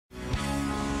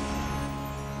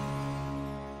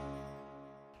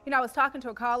You know, I was talking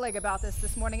to a colleague about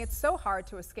this morning. It's so hard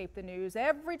to escape the news.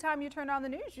 Every time you turn on the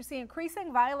news, you see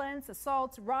increasing violence,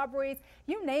 assaults, robberies,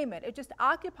 you name it. It just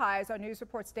occupies our news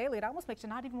reports daily. It almost makes you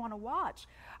not even want to watch.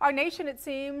 Our nation, it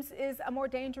seems, is a more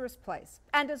dangerous place.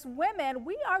 And as women,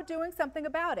 we are doing something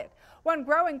about it. One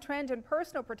growing trend in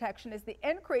personal protection is the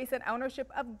increase in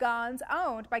ownership of guns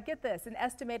owned by, get this, an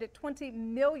estimated 20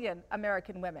 million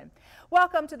American women.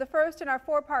 Welcome to the first in our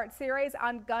four-part series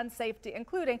on gun safety,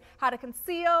 including how to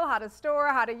conceal, how to store,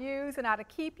 how to use, and how to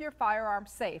keep your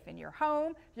firearms safe in your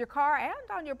home, your car, and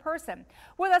on your person.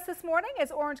 With us this morning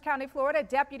is Orange County, Florida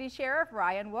Deputy Sheriff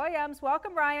Ryan Williams.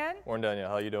 Welcome, Ryan. Morning, Danielle.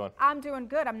 How you doing? I'm doing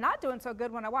good. I'm not doing so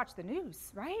good when I watch the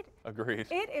news, right? Agreed.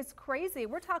 It is crazy.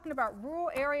 We're talking about rural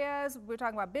areas. We're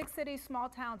talking about big cities, small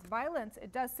towns. Violence,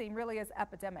 it does seem, really is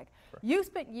epidemic. Sure. You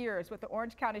spent years with the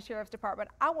Orange County Sheriff's Department.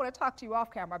 I want to talk to you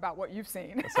off camera about what you've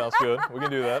seen. That sounds good. We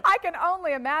can do that. I can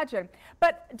only imagine.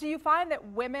 But do you find that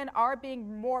women are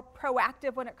being more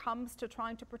proactive when it comes to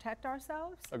trying to protect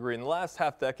ourselves? Agreed. In the last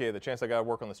half decade, the chance I got to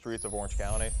work on the streets of Orange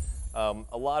County,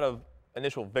 a lot of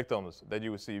initial victims that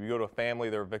you would see. You go to a family,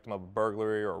 they're a victim of a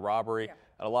burglary or a robbery, yeah.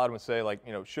 And a lot of them would say, like,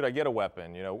 you know, should I get a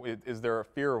weapon? You know, is there a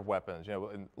fear of weapons? You know,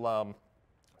 and,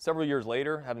 several years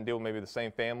later, having to deal with maybe the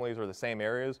same families or the same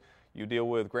areas, you deal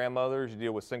with grandmothers, you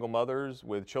deal with single mothers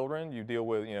with children, you deal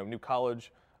with, you know, new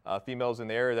college females in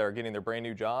the area that are getting their brand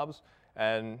new jobs,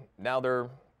 and now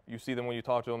you see them when you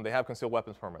talk to them, they have concealed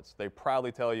weapons permits. They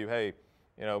proudly tell you, hey,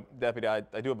 you know, Deputy, I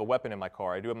do have a weapon in my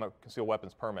car. I do have my concealed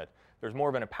weapons permit. There's more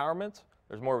of an empowerment.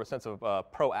 There's more of a sense of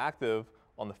proactive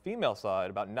on the female side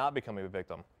about not becoming a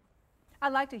victim. I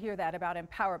like to hear that about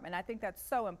empowerment. I think that's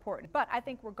so important. But I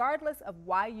think regardless of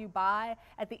why you buy,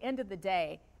 at the end of the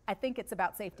day, I think it's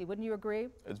about safety. Wouldn't you agree?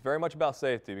 It's very much about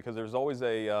safety because there's always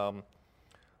a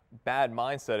bad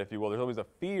mindset, if you will. There's always a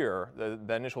fear,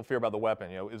 the initial fear about the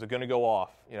weapon. You know, is it going to go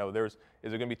off? You know, is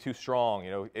it going to be too strong?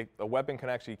 You know, a weapon can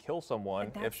actually kill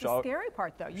someone. That's the scary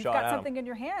part, though. You've got something in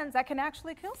your hands that can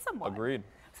actually kill someone. Agreed.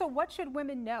 So what should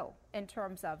women know in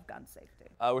terms of gun safety?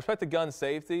 With respect to gun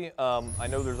safety, I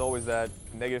know there's always that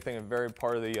negative thing, and very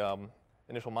part of the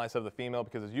initial mindset of the female,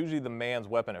 because it's usually the man's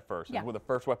weapon at first. Yeah. It's with the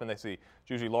first weapon they see. It's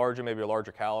usually larger, maybe a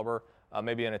larger caliber,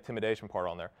 maybe an intimidation part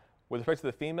on there. With respect to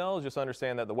the females, just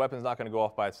understand that the weapon's not going to go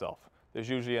off by itself. There's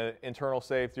usually an internal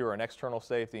safety or an external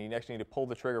safety, and you actually need to pull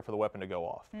the trigger for the weapon to go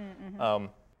off. Mm-hmm.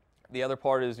 The other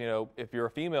part is, you know, if you're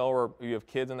a female or you have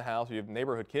kids in the house, or you have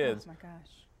neighborhood kids, oh my gosh.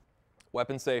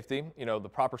 Weapon safety, you know, the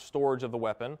proper storage of the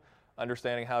weapon,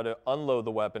 understanding how to unload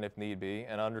the weapon if need be,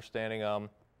 and understanding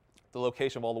the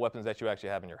location of all the weapons that you actually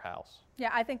have in your house. Yeah,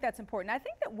 I think that's important. I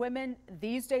think that women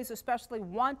these days especially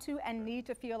want to and need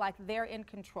to feel like they're in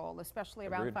control, especially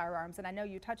around Agreed. Firearms. And I know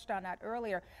you touched on that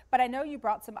earlier, but I know you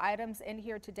brought some items in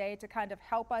here today to kind of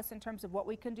help us in terms of what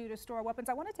we can do to store weapons.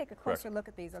 I want to take a closer look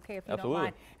at these, okay, if you don't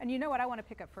mind. And you know what I want to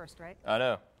pick up first, right? I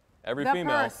know. Every the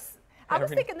female. Purse. I was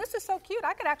thinking this is so cute.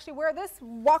 I could actually wear this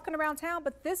walking around town,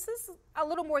 but this is a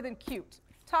little more than cute.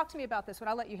 Talk to me about this one.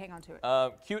 I'll let you hang on to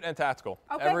it. Cute and tactical.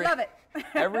 Okay, love it.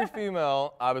 Every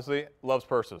female, obviously, loves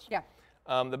purses. Yeah.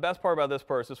 The best part about this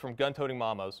purse is from gun-toting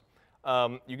mamas.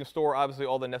 You can store, obviously,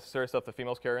 all the necessary stuff that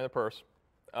females carry in the purse,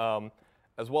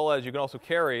 as well as you can also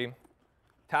carry,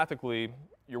 tactically,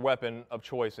 your weapon of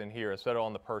choice in here instead of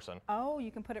on the person. Oh,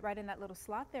 you can put it right in that little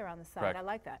slot there on the side. Correct. I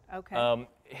like that. Okay.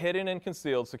 Hidden and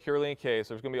concealed, securely encased.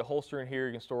 There's going to be a holster in here.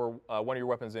 You can store one of your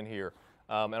weapons in here,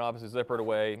 and obviously zipper it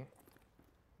away.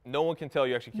 No one can tell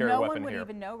you actually carry a weapon here. No one would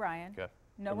even know, Ryan. Okay.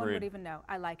 No one would even know.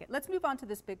 I like it. Let's move on to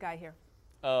this big guy here.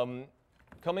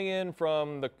 Coming in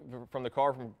from the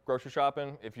car from grocery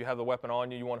shopping, if you have the weapon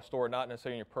on you, you want to store it not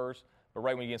necessarily in your purse, but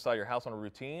right when you get inside your house on a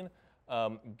routine.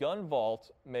 Gun Vault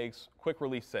makes quick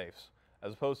release safes.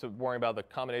 As opposed to worrying about the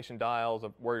combination dials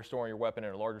of where you're storing your weapon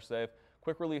in a larger safe.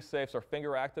 Quick release safes are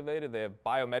finger activated. They have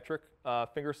biometric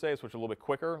finger safes, which are a little bit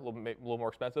quicker, a little more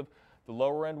expensive. The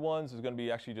lower end ones is going to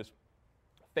be actually just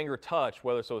finger touch,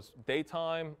 whether so it's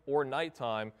daytime or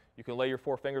nighttime. You can lay your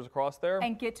 4 fingers across there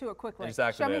and get to it quickly.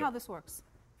 Show me how this works.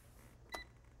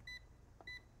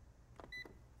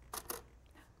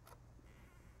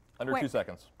 Under 2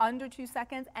 seconds. Under 2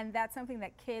 seconds, and that's something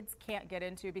that kids can't get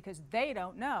into because they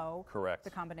don't know Correct. The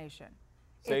combination.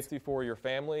 Safety for your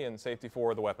family and safety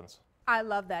for the weapons. I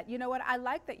love that. You know what? I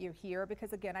like that you're here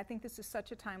because, again, I think this is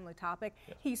such a timely topic.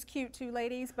 Yes. He's cute too,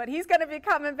 ladies, but he's going to be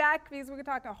coming back because we're going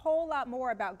to talk a whole lot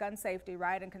more about gun safety,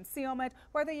 right, and concealment,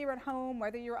 whether you're at home,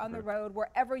 whether you're on the road,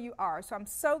 wherever you are. So I'm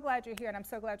so glad you're here, and I'm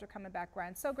so glad you're coming back,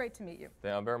 Ryan. So great to meet you.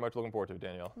 Yeah, I'm very much looking forward to it,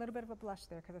 Danielle. A little bit of a blush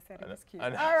there because I said it was cute. I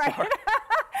know. All right.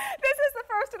 This is the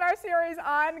first in in our series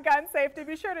on gun safety.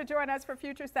 Be sure to join us for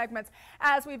future segments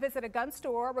as we visit a gun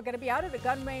store. We're going to be out at a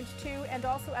gun range too, and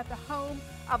also at the home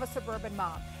of a suburban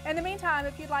mom. In the meantime,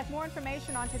 if you'd like more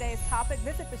information on today's topic,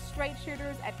 visit the straight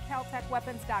shooters at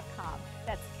kel-tecweapons.com.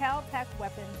 That's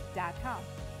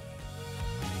kel-tecweapons.com.